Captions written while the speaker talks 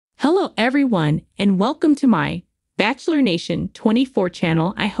Hello everyone and welcome to my Bachelor Nation 24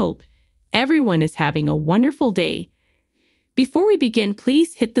 channel. I hope everyone is having a wonderful day. Before we begin,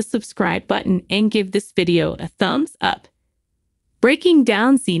 please hit the subscribe button and give this video a thumbs up. Breaking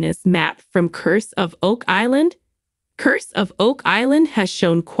down Zena's map from Curse of Oak Island. Curse of Oak Island has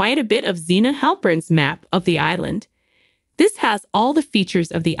shown quite a bit of Zena Halpern's map of the island. This has all the features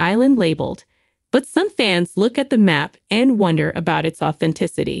of the island labeled, but some fans look at the map and wonder about its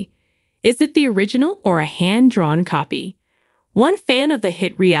authenticity. Is it the original or a hand-drawn copy? One fan of the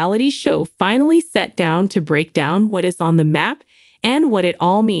hit reality show finally sat down to break down what is on the map and what it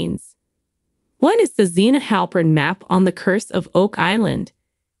all means. What is the Zena Halpern map on the Curse of Oak Island?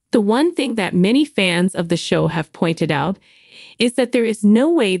 The one thing that many fans of the show have pointed out is that there is no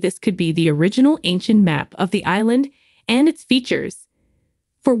way this could be the original ancient map of the island and its features.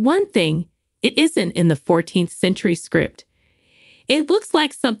 For one thing, it isn't in the 14th century script. It looks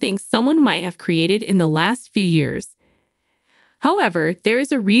like something someone might have created in the last few years. However, there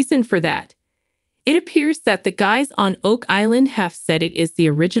is a reason for that. It appears that the guys on Oak Island have said it is the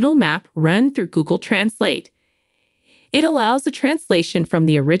original map run through Google Translate. It allows a translation from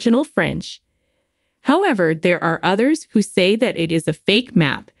the original French. However, there are others who say that it is a fake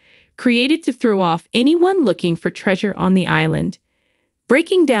map, created to throw off anyone looking for treasure on the island.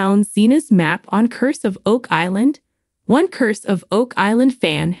 Breaking down Zena's map on Curse of Oak Island, one Curse of Oak Island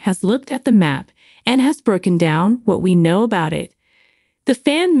fan has looked at the map and has broken down what we know about it. The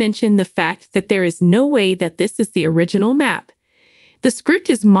fan mentioned the fact that there is no way that this is the original map. The script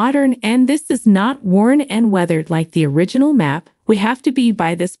is modern and this is not worn and weathered like the original map would have to be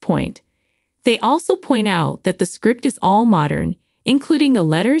by this point. They also point out that the script is all modern, including the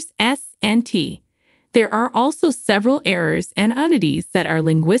letters S and T. There are also several errors and oddities that are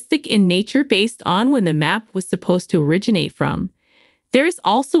linguistic in nature based on when the map was supposed to originate from. There is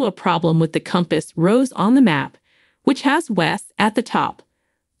also a problem with the compass rose on the map, which has west at the top.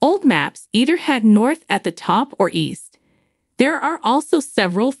 Old maps either had north at the top or east. There are also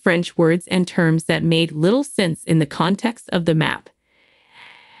several French words and terms that made little sense in the context of the map.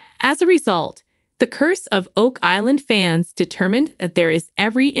 As a result, the Curse of Oak Island fans determined that there is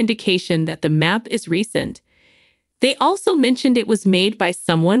every indication that the map is recent. They also mentioned it was made by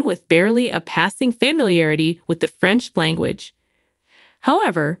someone with barely a passing familiarity with the French language.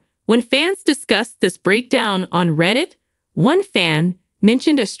 However, when fans discussed this breakdown on Reddit, one fan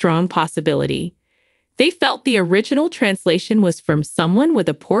mentioned a strong possibility. They felt the original translation was from someone with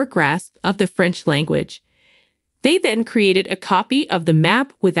a poor grasp of the French language. They then created a copy of the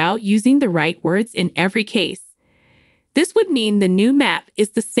map without using the right words in every case. This would mean the new map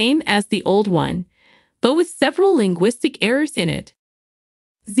is the same as the old one, but with several linguistic errors in it.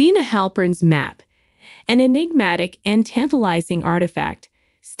 Zena Halpern's map, an enigmatic and tantalizing artifact,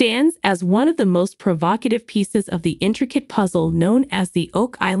 stands as one of the most provocative pieces of the intricate puzzle known as the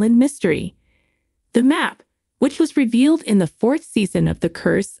Oak Island Mystery. The map, which was revealed in the 4th season of The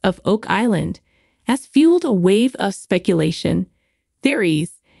Curse of Oak Island, has fueled a wave of speculation,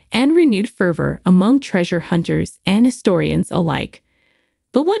 theories, and renewed fervor among treasure hunters and historians alike.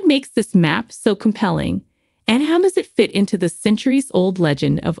 But what makes this map so compelling, and how does it fit into the centuries-old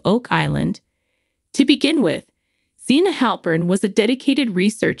legend of Oak Island? To begin with, Zena Halpern was a dedicated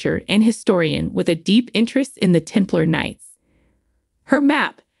researcher and historian with a deep interest in the Templar Knights. Her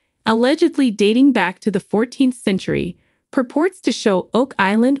map, allegedly dating back to the 14th century, purports to show Oak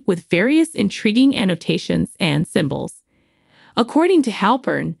Island with various intriguing annotations and symbols. According to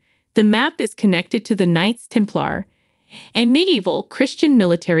Halpern, the map is connected to the Knights Templar, a medieval Christian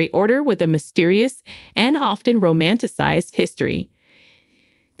military order with a mysterious and often romanticized history.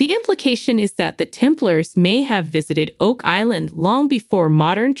 The implication is that the Templars may have visited Oak Island long before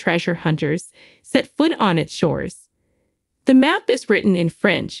modern treasure hunters set foot on its shores. The map is written in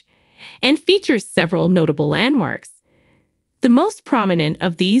French and features several notable landmarks. The most prominent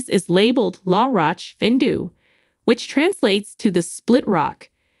of these is labeled La Roche Fendue, which translates to the Split Rock.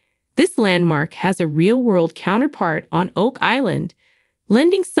 This landmark has a real-world counterpart on Oak Island,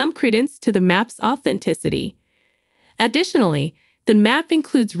 lending some credence to the map's authenticity. Additionally, the map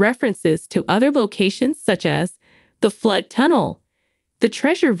includes references to other locations such as the Flood Tunnel, the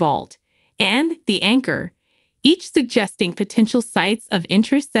Treasure Vault, and the Anchor, each suggesting potential sites of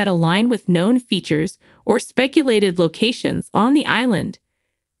interest that align with known features or speculated locations on the island.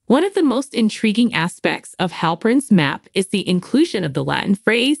 One of the most intriguing aspects of Halpern's map is the inclusion of the Latin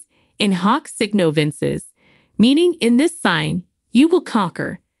phrase in hoc signo vinces, meaning in this sign, you will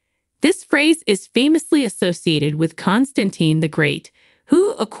conquer. This phrase is famously associated with Constantine the Great,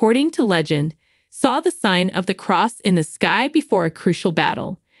 who, according to legend, saw the sign of the cross in the sky before a crucial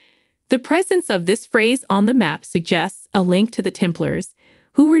battle. The presence of this phrase on the map suggests a link to the Templars,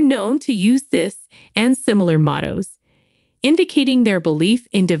 who were known to use this and similar mottos, indicating their belief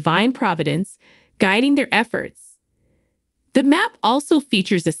in divine providence guiding their efforts. The map also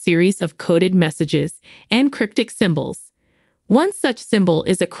features a series of coded messages and cryptic symbols. One such symbol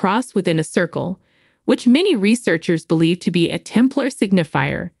is a cross within a circle, which many researchers believe to be a Templar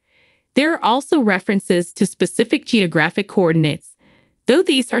signifier. There are also references to specific geographic coordinates, though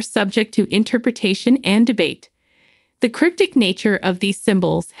these are subject to interpretation and debate. The cryptic nature of these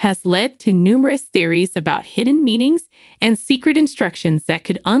symbols has led to numerous theories about hidden meanings and secret instructions that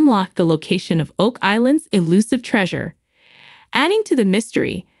could unlock the location of Oak Island's elusive treasure. Adding to the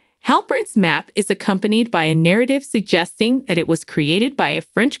mystery, Halpern's map is accompanied by a narrative suggesting that it was created by a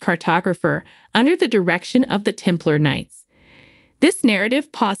French cartographer under the direction of the Templar Knights. This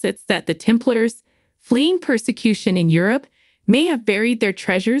narrative posits that the Templars, fleeing persecution in Europe, may have buried their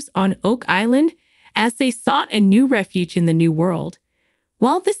treasures on Oak Island as they sought a new refuge in the New World.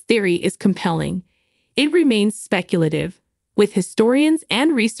 While this theory is compelling, it remains speculative, with historians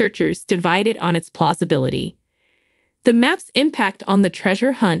and researchers divided on its plausibility. The map's impact on the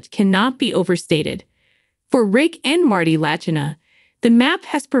treasure hunt cannot be overstated. For Rick and Marty Lagina, the map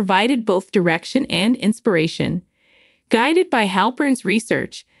has provided both direction and inspiration. Guided by Halpern's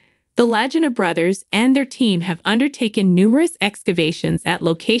research, the Lagina brothers and their team have undertaken numerous excavations at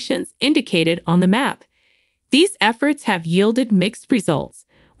locations indicated on the map. These efforts have yielded mixed results,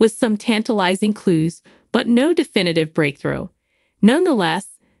 with some tantalizing clues, but no definitive breakthrough.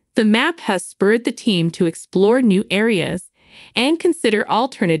 Nonetheless, the map has spurred the team to explore new areas and consider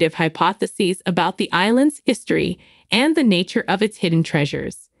alternative hypotheses about the island's history and the nature of its hidden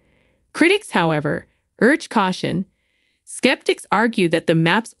treasures. Critics, however, urge caution. Skeptics argue that the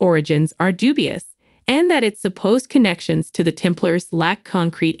map's origins are dubious and that its supposed connections to the Templars lack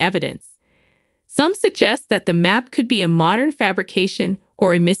concrete evidence. Some suggest that the map could be a modern fabrication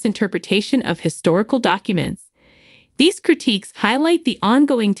or a misinterpretation of historical documents. These critiques highlight the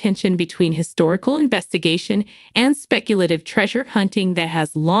ongoing tension between historical investigation and speculative treasure hunting that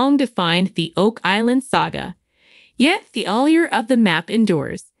has long defined the Oak Island saga. Yet the allure of the map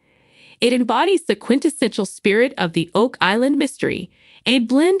endures. It embodies the quintessential spirit of the Oak Island mystery, a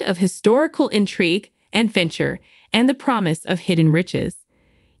blend of historical intrigue, adventure, and the promise of hidden riches.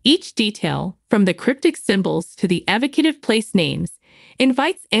 Each detail, from the cryptic symbols to the evocative place names,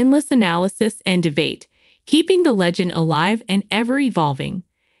 invites endless analysis and debate, keeping the legend alive and ever-evolving.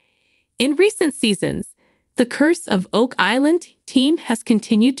 In recent seasons, the Curse of Oak Island team has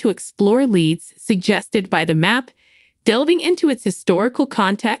continued to explore leads suggested by the map, delving into its historical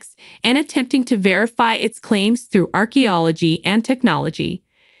context and attempting to verify its claims through archaeology and technology.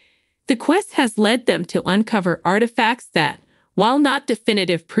 The quest has led them to uncover artifacts that, while not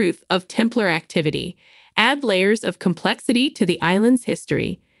definitive proof of Templar activity, add layers of complexity to the island's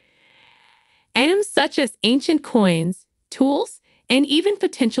history. Items such as ancient coins, tools, and even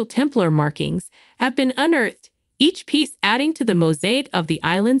potential Templar markings have been unearthed, each piece adding to the mosaic of the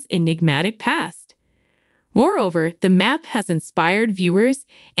island's enigmatic past. Moreover, the map has inspired viewers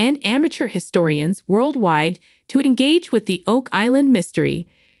and amateur historians worldwide to engage with the Oak Island mystery,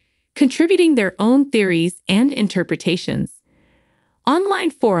 contributing their own theories and interpretations.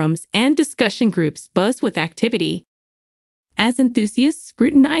 Online forums and discussion groups buzz with activity as enthusiasts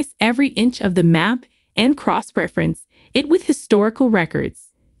scrutinize every inch of the map and cross-reference it with historical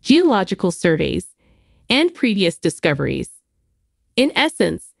records, geological surveys, and previous discoveries. In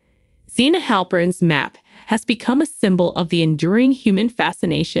essence, Zena Halpern's map has become a symbol of the enduring human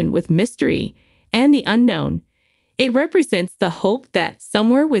fascination with mystery and the unknown. It represents the hope that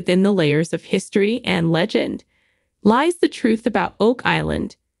somewhere within the layers of history and legend lies the truth about Oak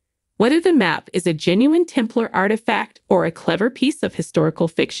Island. Whether the map is a genuine Templar artifact or a clever piece of historical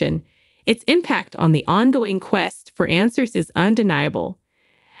fiction, its impact on the ongoing quest for answers is undeniable.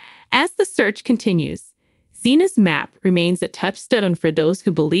 As the search continues, Zena's map remains a touchstone for those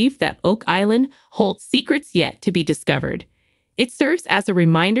who believe that Oak Island holds secrets yet to be discovered. It serves as a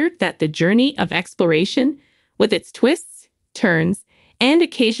reminder that the journey of exploration, with its twists, turns, and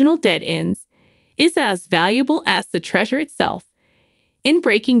occasional dead ends, is as valuable as the treasure itself. In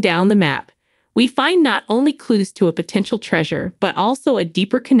breaking down the map, we find not only clues to a potential treasure, but also a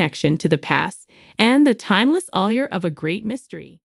deeper connection to the past and the timeless allure of a great mystery.